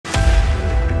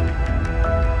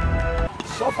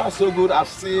So far so good. I've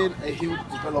seen a huge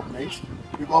development,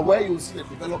 because where you see the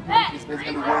development is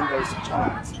basically when there is a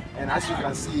challenge. And as you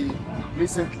can see,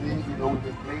 recently, we've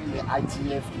been playing the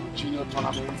ITF junior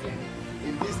tournament, and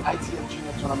in this ITF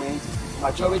junior tournament,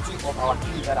 majority of our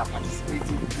kids that are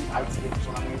participating in the ITF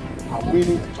tournament are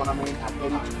winning the tournament, are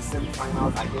getting to the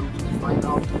semi-finals, are getting to the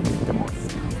finals.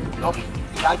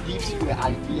 That gives you the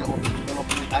idea of the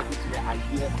development, that gives you the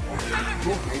idea of the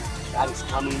improvement that is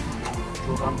coming in the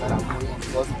program that I'm going on.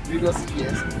 Because previous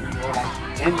years,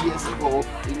 like 10 years ago, it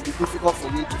would be difficult for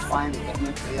you to find a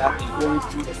good player going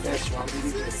through the first round,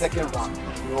 maybe to the second round.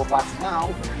 But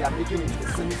now they are making it to the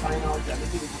semi-finals, they are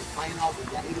making it to the finals, and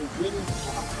they are even winning the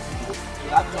tournament. So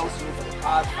that tells you for the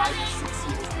past 5 to 6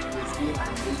 years, there's been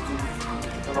amazing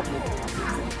development of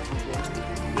the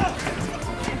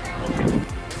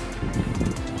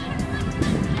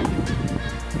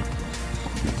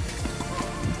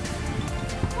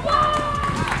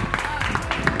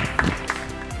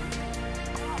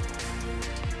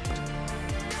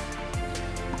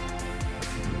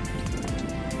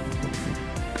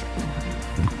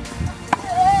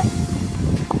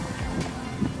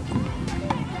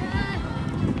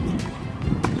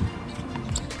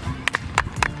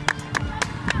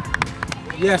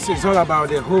Yes, it's all about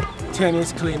the Hope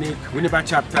Tennis Clinic, Winneba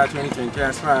Chapter 2020,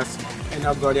 as far as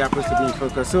NLGOD happens to be in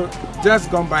focus. So, just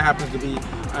gone by happens to be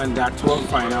under 12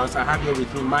 finals. I have here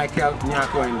with me Michael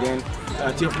Nyako and then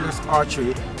Theophilus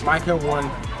Archery. Michael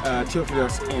won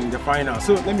Theophilus in the final.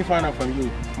 So, let me find out from you.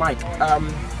 Mike,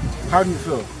 how do you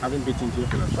feel having beaten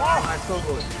Theophilus? I feel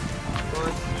good.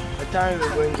 Because the time we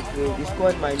were going to play, he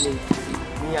scored my mate,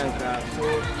 me and Grab. So,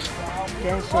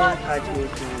 tension catch me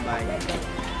to my.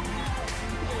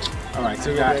 Alright,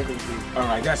 so yeah,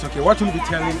 alright, that's okay. What will you be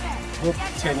telling Hope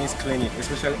Tennis Clinic,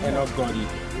 especially NLGOD,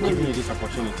 giving you this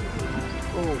opportunity?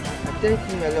 Oh, I thank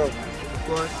him a lot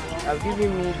because I've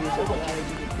given me this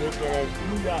opportunity to play tennis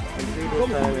and play the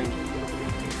tournament.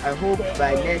 I hope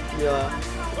by next year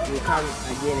we'll come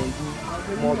again and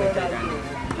do more better than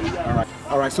this.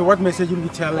 Alright, so what message will you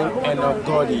be telling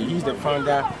NLGOD? He's the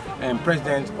founder and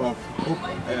president of Hope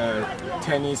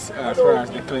Tennis as far as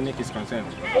the clinic is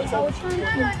concerned.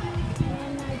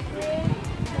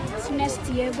 Next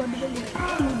year, God willing,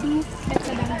 we'll do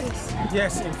better than this.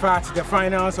 Yes, in fact, the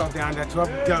finals of the under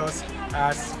 12 girls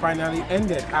has finally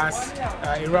ended as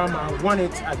Irama won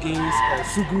it against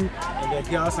Sugu in the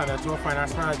girls under 12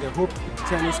 finals as far as the Hope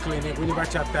Tennis Clinic Winneba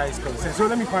Chapter is concerned. So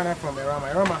let me find out from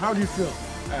Irama. Irama, how do you feel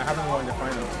having won the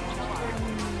finals?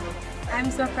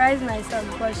 I'm surprised myself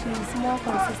because she's more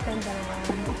consistent than I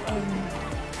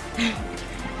am,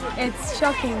 and it's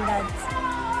shocking that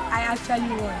I actually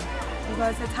won.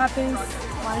 Because it happens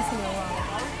once in a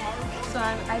while. So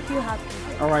I feel happy.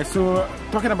 Alright, so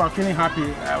talking about feeling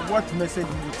happy, what message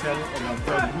will you tell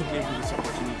NLGOD who gave you this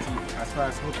opportunity as far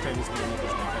as Hope Tennis Clinic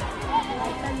is concerned? I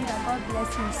tell you that God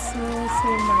bless you so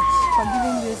much for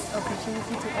giving this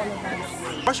opportunity to all of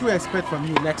us. What should we expect from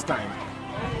you next time?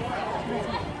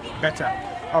 Better.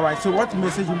 Alright, so what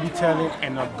message will you be telling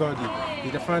NLGOD,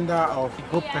 the founder of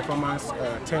Hope Performance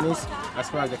Tennis as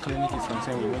far as the clinic is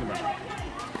concerned with Winneba?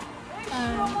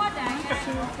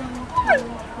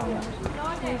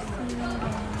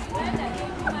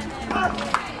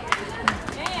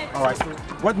 Alright, so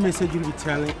what message will you be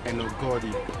telling NLGOD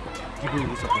giving you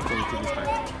this opportunity this time?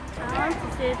 I want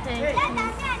to say thank you to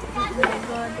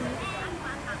NLGOD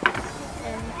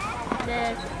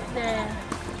and the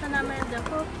tournament, the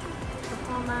Hope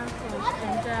Performance was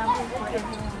enjoyable for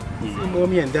everyone.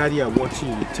 Mommy and Daddy are watching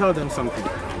you. Tell them something.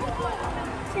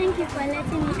 Thank you for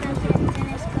letting me come to the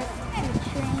tennis court to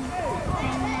train,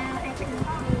 and now I can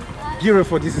play.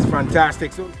 Beautiful, this is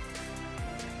fantastic. So